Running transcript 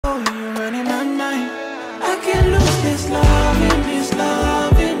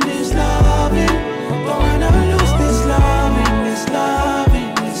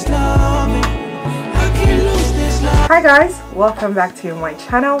Hi guys, welcome back to my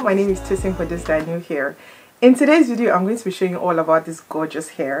channel. My name is Tosin for those that are new here. In today's video, I'm going to be showing you all about this gorgeous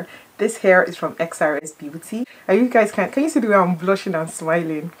hair. This hair is from XRSBEAUTY. And you guys can you see the way I'm blushing and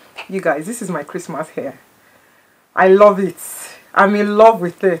smiling? You guys, this is my Christmas hair. I love it. I'm in love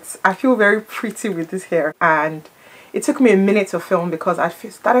with it. I feel very pretty with this hair, and it took me a minute to film because I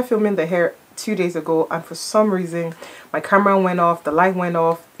started filming the hair 2 days ago, and for some reason my camera went off, the light went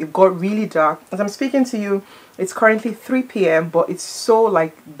off, it got really dark. As I'm speaking to you, it's currently 3 p.m. but it's so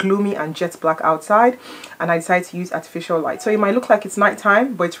like gloomy and jet black outside, and I decided to use artificial light, so it might look like it's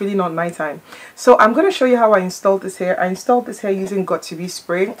nighttime, but it's really not nighttime. So I'm going to show you how I installed this hair. I installed this hair using Got2b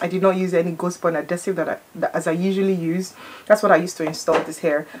spray. I did not use any ghost bond adhesive as I usually use. That's what I used to install this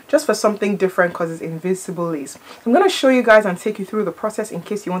hair, just for something different because it's invisible lace. I'm going to show you guys and take you through the process in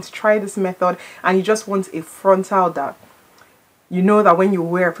case you want to try this method and you just want a frontal that you know that when you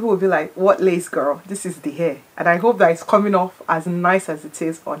wear, people will be like, what lace girl, this is the hair. And I hope that it's coming off as nice as it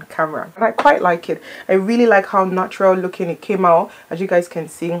is on camera. And I quite like it. I really like how natural looking it came out. As you guys can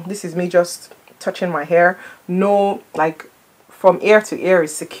see, this is me just touching my hair. No, like from ear to ear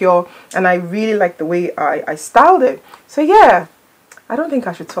is secure. And I really like the way I styled it. So yeah, I don't think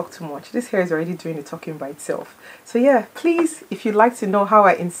I should talk too much. This hair is already doing the talking by itself. So yeah, please, if you'd like to know how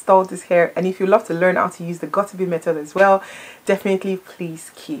I installed this hair, and if you'd love to learn how to use the Got2b method as well, definitely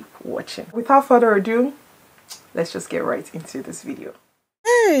please keep watching. Without further ado, let's just get right into this video.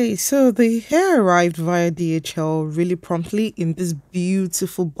 Hey, so the hair arrived via DHL really promptly in this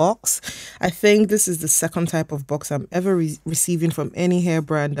beautiful box. I think this is the second type of box I'm ever receiving from any hair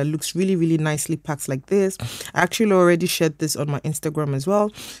brand that looks really nicely packed like this. I actually already shared this on my Instagram as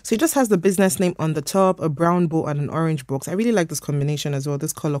well. So it just has the business name on the top, a brown bow and an orange box. I really like this combination as well,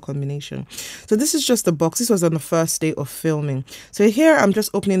 this color combination. So this is just the box. This was on the first day of filming. So here I'm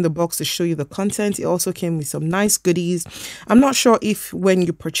just opening the box to show you the content. It also came with some nice goodies. I'm not sure if when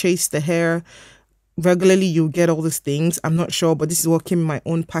you purchase the hair regularly you get all these things, I'm not sure, but this is what came in my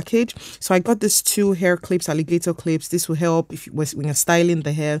own package. So I got these 2 hair clips, alligator clips. This will help if when you're styling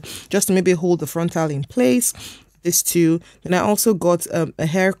the hair, just to maybe hold the frontal in place. This 2. Then I also got a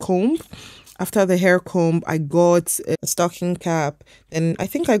hair comb. After the hair comb, I got a stocking cap. Then I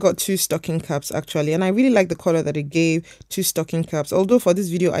think I got 2 stocking caps actually. And I really like the color that it gave, 2 stocking caps. Although for this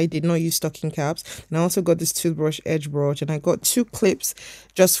video, I did not use stocking caps. And I also got this toothbrush edge brush. And I got 2 clips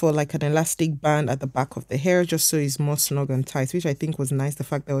just for like an elastic band at the back of the hair, just so it's more snug and tight, which I think was nice, the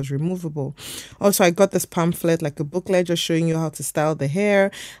fact that it was removable. Also, I got this pamphlet, like a booklet, just showing you how to style the hair,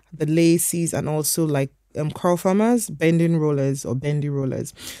 the laces, and also like curl formers, bending rollers or bendy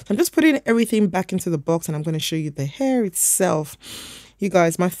rollers. So I'm just putting everything back into the box, and I'm going to show you the hair itself. You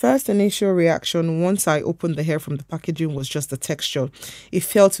guys, my first initial reaction once I opened the hair from the packaging was just the texture. It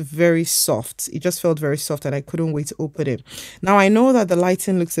felt very soft. It just felt very soft, and I couldn't wait to open it. Now I know that the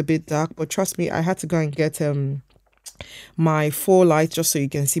lighting looks a bit dark, but trust me, I had to go and get my 4 lights just so you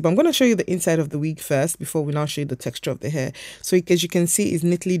can see. But I'm going to show you the inside of the wig first before we now show you the texture of the hair. So as you can see, it's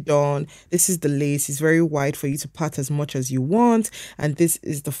neatly done. This is the lace. It's very wide for you to part as much as you want, and this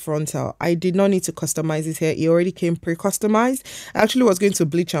is the frontal. I did not need to customize this hair. It already came pre-customized. I actually was going to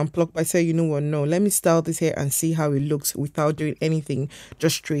bleach and pluck, but I said, you know what, no, let me style this hair and see how it looks without doing anything,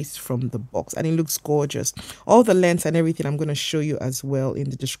 just straight from the box. And it looks gorgeous. All the lengths and everything I'm going to show you as well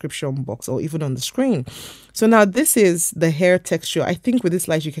in the description box or even on the screen. So now this is the hair texture. I think with this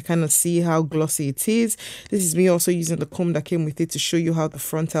light you can kind of see how glossy it is. This is me also using the comb that came with it to show you how the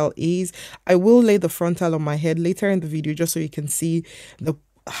frontal is. I will lay the frontal on my head later in the video just so you can see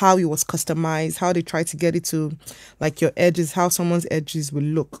how it was customized, how they try to get it to like your edges, how someone's edges will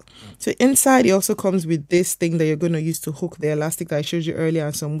look. So inside it also comes with this thing that you're going to use to hook the elastic that I showed you earlier,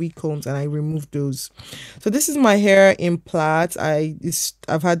 and some wig combs, and I removed those. So this is my hair in plaits.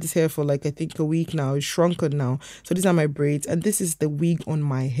 I've had this hair for like I think a week now. It's shrunken now. So these are my braids, and this is the wig on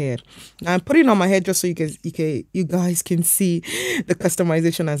my head. Now I'm putting it on my head just so you guys can see the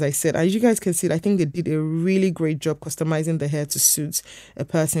customization. As I said, as you guys can see, I think they did a really great job customizing the hair to suit a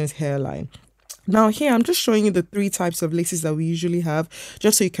person's hairline. Now here I'm just showing you the 3 types of laces that we usually have,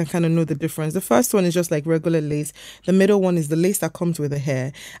 just so you can kind of know the difference. The first one is just like regular lace, the middle one is the lace that comes with the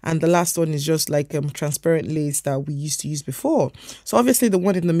hair, and the last one is just like transparent lace that we used to use before. So obviously the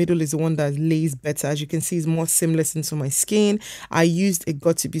one in the middle is the one that lays better. As you can see, it's more seamless into my skin. I used a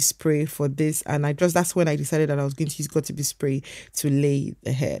Got2b spray for this, and that's when I decided that I was going to use Got2b spray to lay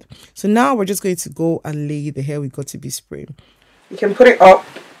the hair. So now we're just going to go and lay the hair with Got2b spray. You can put it up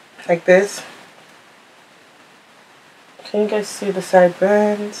like this. Can you guys see the side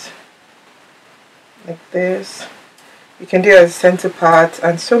bands? Like this. You can do it as a center part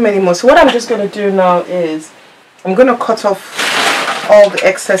and so many more. So what I'm just going to do now is I'm going to cut off all the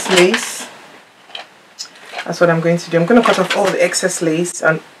excess lace. That's what I'm going to do. I'm going to cut off all the excess lace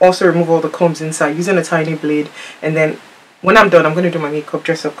and also remove all the combs inside using a tiny blade. And then when I'm done, I'm going to do my makeup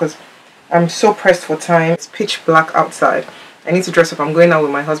dress up because I'm so pressed for time. It's pitch black outside. I need to dress up. I'm going out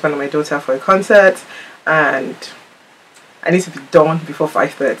with my husband and my daughter for a concert, and I need to be done before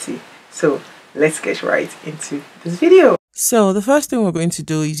 5:30. So let's get right into this video. So the first thing we're going to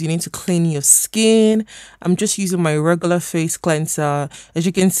do is you need to clean your skin. I'm just using my regular face cleanser. As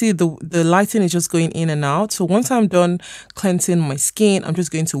you can see, the lighting is just going in and out. So once I'm done cleansing my skin, I'm just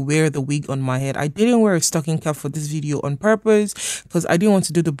going to wear the wig on my head. I didn't wear a stocking cap for this video on purpose because I didn't want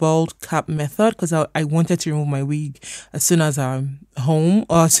to do the bald cap method because I wanted to remove my wig as soon as I'm home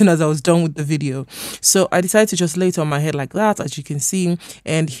or as soon as I was done with the video. So I decided to just lay it on my head like that, as you can see.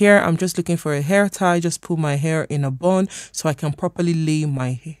 And here I'm just looking for a hair tie. Just put my hair in a bun so I can properly lay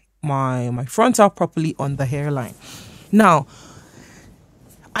my frontal properly on the hairline. Now,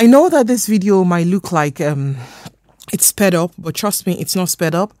 I know that this video might look like it's sped up, but trust me, it's not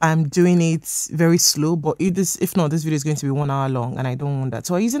sped up. I'm doing it very slow, but if not, this video is going to be 1 hour long, and I don't want that.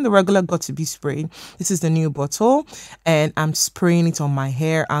 So I'm using the regular got2b spray. This is the new bottle, and I'm spraying it on my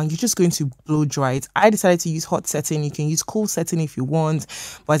hair, and you're just going to blow dry it. I decided to use hot setting. You can use cool setting if you want,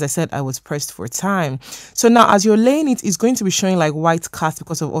 but as I said, I was pressed for time. So now, as you're laying it, it's going to be showing like white cast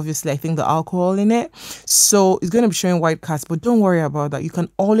because of obviously I think the alcohol in it. So it's going to be showing white cast, but don't worry about that. You can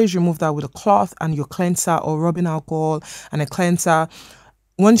always remove that with a cloth and your cleanser or rubbing alcohol and a cleanser.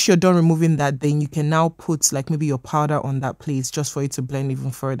 Once you're done removing that, then you can now put like maybe your powder on that place just for it to blend even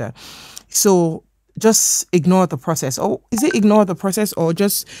further. So just ignore the process. Or is it ignore the process, or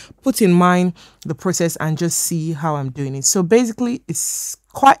just put in mind the process and just see how I'm doing it? So basically it's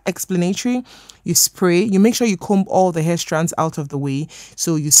quite explanatory. You spray, you make sure you comb all the hair strands out of the way.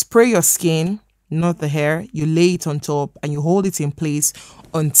 So you spray your skin, not the hair, you lay it on top and you hold it in place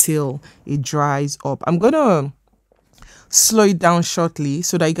until it dries up. I'm gonna slow it down shortly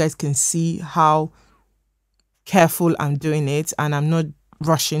so that you guys can see how careful I'm doing it, and I'm not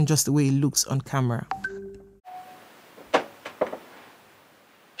rushing just the way it looks on camera.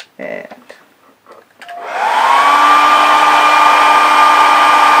 And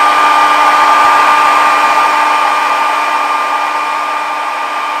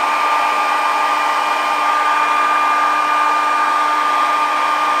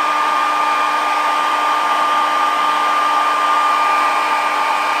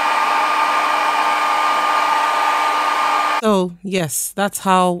so yes, that's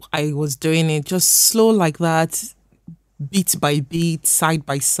how I was doing it, just slow like that, beat by beat, side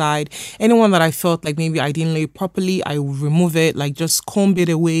by side. Anyone that I felt like maybe I didn't lay it properly, I would remove it, like just comb it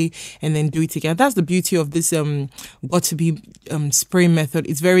away and then do it again. That's the beauty of this got2b spray method.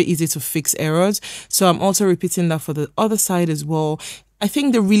 It's very easy to fix errors. So I'm also repeating that for the other side as well. I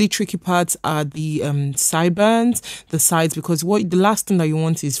think the really tricky parts are the sideburns, the sides, because the last thing that you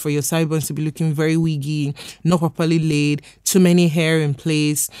want is for your sideburns to be looking very wiggy, not properly laid, too many hair in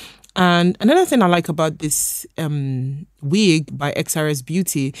place. And another thing I like about this wig by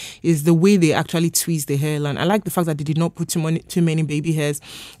XRSBEAUTY is the way they actually twist the hairline. I like the fact that they did not put too many baby hairs.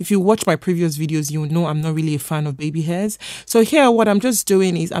 If you watch my previous videos, you know I'm not really a fan of baby hairs. So here, what I'm just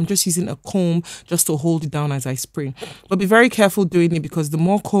doing is I'm just using a comb just to hold it down as I spray. But be very careful doing it, because the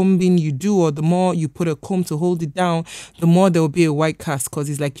more combing you do, or the more you put a comb to hold it down, the more there will be a white cast, because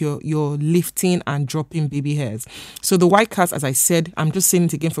it's like you're lifting and dropping baby hairs. So the white cast, as I said, I'm just saying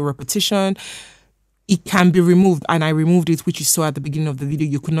it again for repetition, it can be removed, and I removed it, which you saw at the beginning of the video.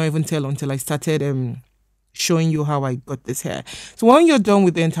 You could not even tell until I started showing you how I got this hair. So when you're done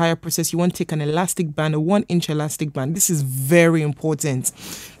with the entire process, you want to take an elastic band, a 1-inch elastic band. This is very important.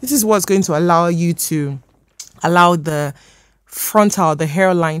 This is what's going to allow you to allow the frontal, the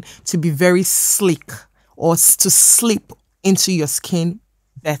hairline, to be very sleek, or to slip into your skin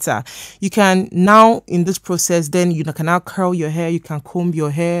better. You can now, in this process, then you can now curl your hair, you can comb your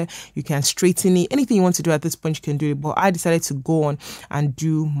hair, you can straighten it, anything you want to do at this point you can do it. But I decided to go on and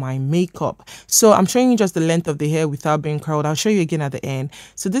do my makeup, so I'm showing you just the length of the hair without being curled. I'll show you again at the end.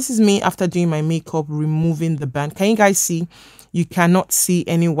 So this is me after doing my makeup, removing the band. Can you guys see? You cannot see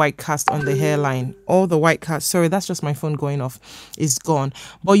any white cast on the hairline. All the white cast, sorry, that's just my phone going off, is gone.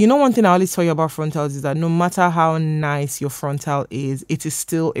 But you know, one thing I always tell you about frontals is that no matter how nice your frontal is, it is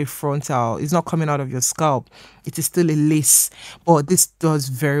still a frontal. It's not coming out of your scalp. It is still a lace. But this does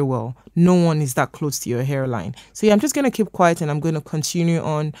very well. No one is that close to your hairline. So yeah, I'm just going to keep quiet, and I'm going to continue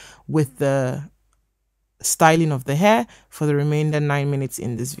on with the styling of the hair for the remainder 9 minutes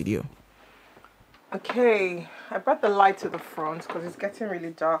in this video. okay, I brought the light to the front because it's getting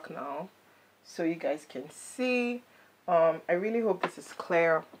really dark now. so you guys can see. I really hope this is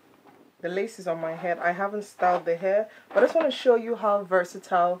clear. The lace is on my head. I haven't styled the hair, but I just want to show you how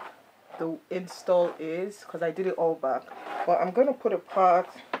versatile the install is, because I did it all back. But I'm going to put a part.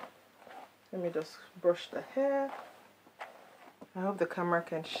 Let me just brush the hair. I hope the camera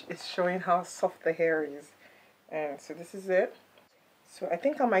is showing how soft the hair is. And so this is it. So I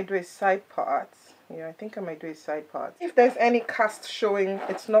think I might do a side part. Yeah, I think I might do a side part. If there's any cast showing,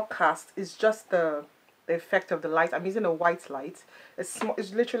 it's not cast. It's just the effect of the light. I'm using a white light. It's small.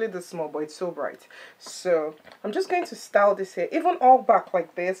 It's literally this small, but it's so bright. So I'm just going to style this hair. Even all back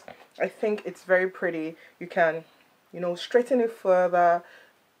like this, I think it's very pretty. You can, you know, straighten it further.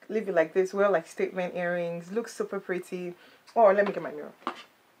 Leave it like this. Wear like statement earrings. Looks super pretty. Or let me get my mirror.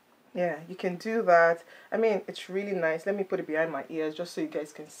 Yeah, you can do that. I mean, it's really nice. Let me put it behind my ears just so you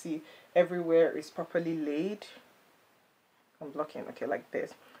guys can see everywhere is properly laid. I'm blocking, okay, like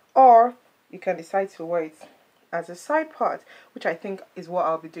this. Or you can decide to wear it as a side part, which I think is what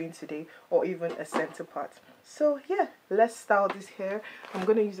I'll be doing today, or even a center part. So yeah, let's style this hair. I'm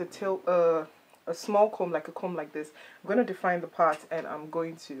going to use a small comb, like a comb like this. I'm going to define the part, and I'm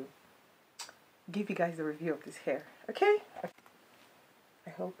going to give you guys a review of this hair, okay? I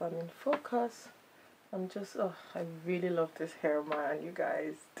hope I'm in focus. I'm just, oh, I really love this hair, man, you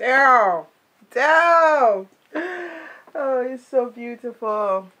guys. Damn! Damn! Oh, it's so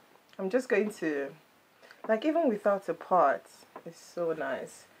beautiful. I'm just going to, like, even without a part, it's so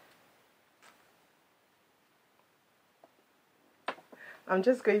nice. I'm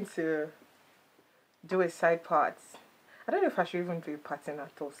just going to do a side part. I don't know if I should even do a parting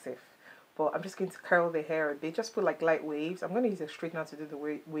at all safe. But I'm just going to curl the hair. They just put like light waves. I'm going to use a straightener to do the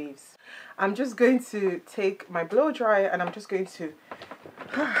waves. I'm just going to take my blow dryer and I'm just going to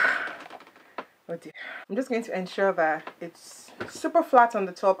oh dear. I'm just going to ensure that it's super flat on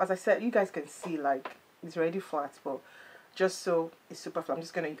the top. As I said, you guys can see like it's already flat, but just so it's super flat. I'm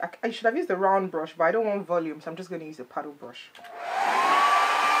just going to, I should have used the round brush, but I don't want volume, so I'm just going to use a paddle brush.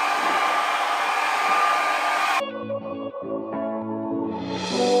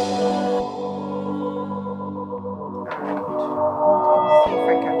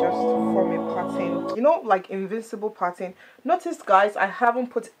 You know, like invincible parting. Notice guys, I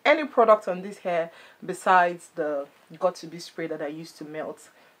haven't put any product on this hair besides the got to be spray that I used to melt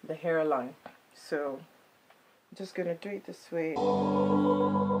the hairline. So I'm just gonna do it this way.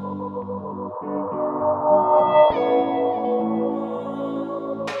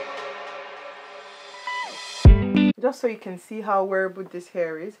 Just so you can see how wearable this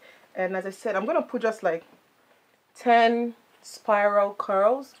hair is. And as I said, I'm gonna put just like 10 spiral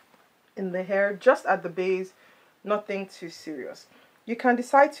curls in the hair, just at the base, nothing too serious. You can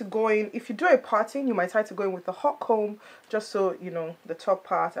decide to go in, if you do a parting, you might decide to go in with a hot comb, just so you know the top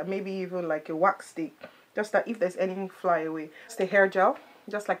part, and maybe even like a wax stick, just that if there's any fly away. It's the hair gel,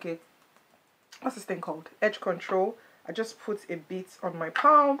 just like a, what's this thing called, edge control. I just put a bit on my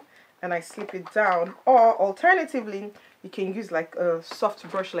palm and I slip it down, or alternatively you can use like a soft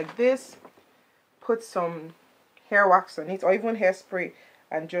brush like this, put some hair wax on it, or even hairspray,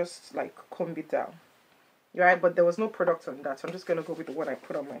 and just like comb it down, right? But there was no product on that, so I'm just gonna go with the one I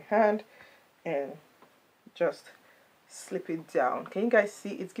put on my hand and just slip it down. Can you guys see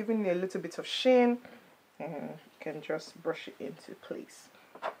it's giving me a little bit of sheen, and you can just brush it into place,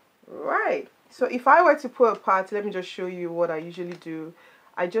 right? So if I were to put a part, let me just show you what I usually do.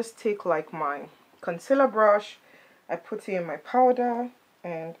 I just take like my concealer brush, I put it in my powder,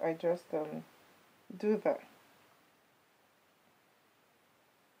 and I just do that.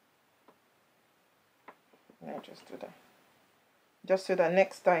 I just do that, just so that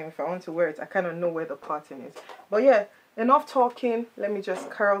next time if I want to wear it, I kind of know where the parting is. But yeah, enough talking. Let me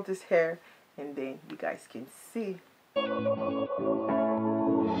just curl this hair and then you guys can see.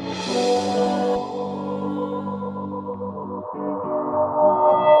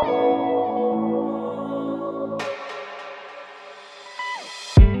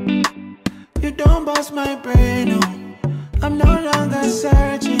 You don't bust my brain, no. I'm no longer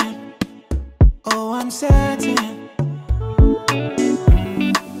searching. Oh, I'm certain.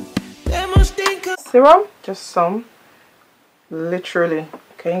 Serum, just some, literally.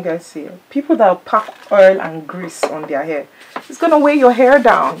 Can you guys see it? People that pack oil and grease on their hair, it's gonna weigh your hair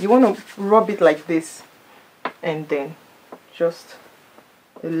down. You want to rub it like this, and then just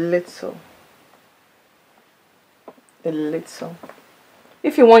a little.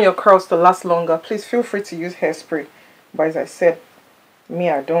 If you want your curls to last longer, please feel free to use hairspray. But as I said, me,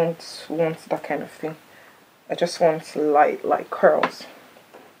 I don't want that kind of thing. I just want light curls.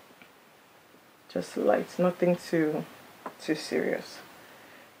 Just light, nothing too serious.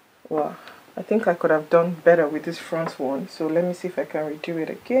 Wow. I think I could have done better with this front one, so let me see if I can redo it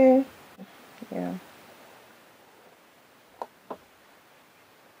again. Yeah.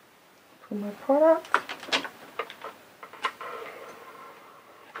 Put my product.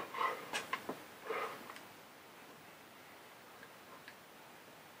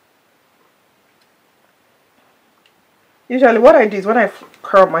 Usually what I do is when I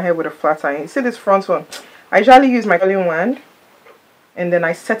curl my hair with a flat iron, you see this front one, I usually use my curling wand and then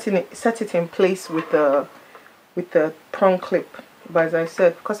I set it in place with the prong clip. But as I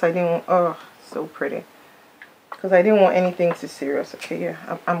said, because I didn't want, oh, so pretty, because I didn't want anything too serious. Okay,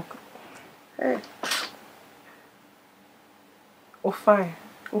 yeah, I'm hey. Oh, fine.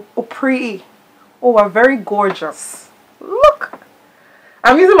 Oh, pretty. Oh, we're very gorgeous. Look,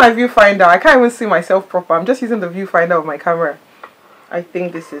 I'm using my viewfinder. I can't even see myself proper. I'm just using the viewfinder of my camera. I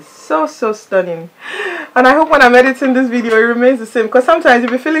think this is so stunning, and I hope when I'm editing this video it remains the same, because sometimes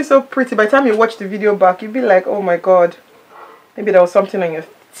you'll be feeling so pretty, by the time you watch the video back you'll be like, oh my god, maybe there was something on your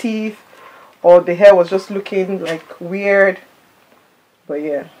teeth, or the hair was just looking like weird. But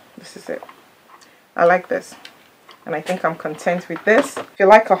yeah, this is it. I like this, and I think I'm content with this. If you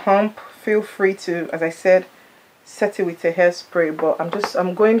like a hump, feel free to, as I said, set it with a hairspray, but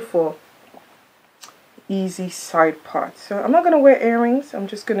I'm going for easy side part. So I'm not going to wear earrings. I'm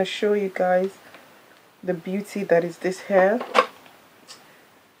just going to show you guys the beauty that is this hair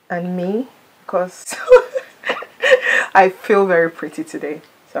and me, because I feel very pretty today.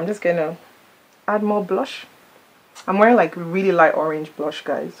 So I'm just going to add more blush. I'm wearing like really light orange blush,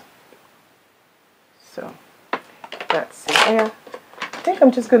 guys. So that's it. Yeah, I think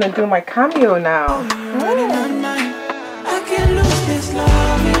I'm just going to do my cameo now. I can't lose this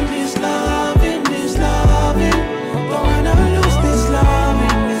love in this love in this loving. Don't wanna lose this love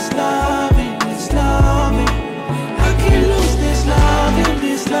in this love in this loving. I can't lose this love in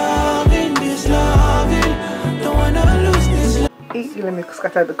this love in this loving. Don't wanna lose this love. Let me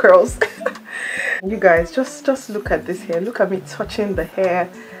scatter the curls. You guys, just look at this hair. Look at me touching the hair.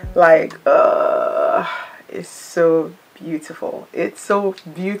 Like, it's so beautiful. It's so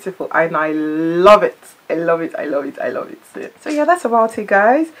beautiful, and I love it. I love it. I love it. I love it. So yeah, that's about it,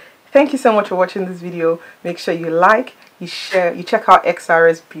 guys. Thank you so much for watching this video. Make sure you like, you share, you check out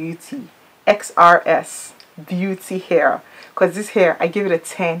XRSBEAUTY Hair, because this hair, I give it a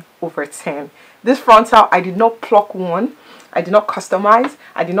 10 over 10. This frontal, I did not pluck one, I did not customize,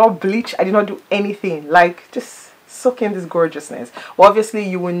 I did not bleach, I did not do anything. Like, just soak in this gorgeousness. Well, obviously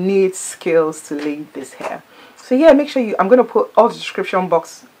you will need skills to lead this hair. So yeah, make sure I'm going to put all the description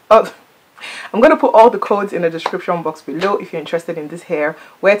box up. I'm going to put all the codes in the description box below if you're interested in this hair,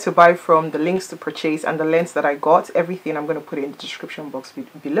 where to buy from, the links to purchase, and the lengths that I got. Everything I'm going to put in the description box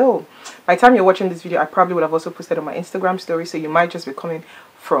below. By the time you're watching this video, I probably would have also posted on my Instagram story, so you might just be coming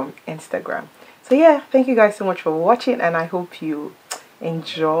from Instagram. So yeah, thank you guys so much for watching, and I hope you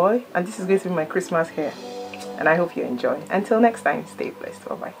enjoy. And this is going to be my Christmas hair, and I hope you enjoy. Until next time, stay blessed.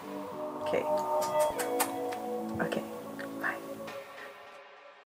 Bye bye. Okay.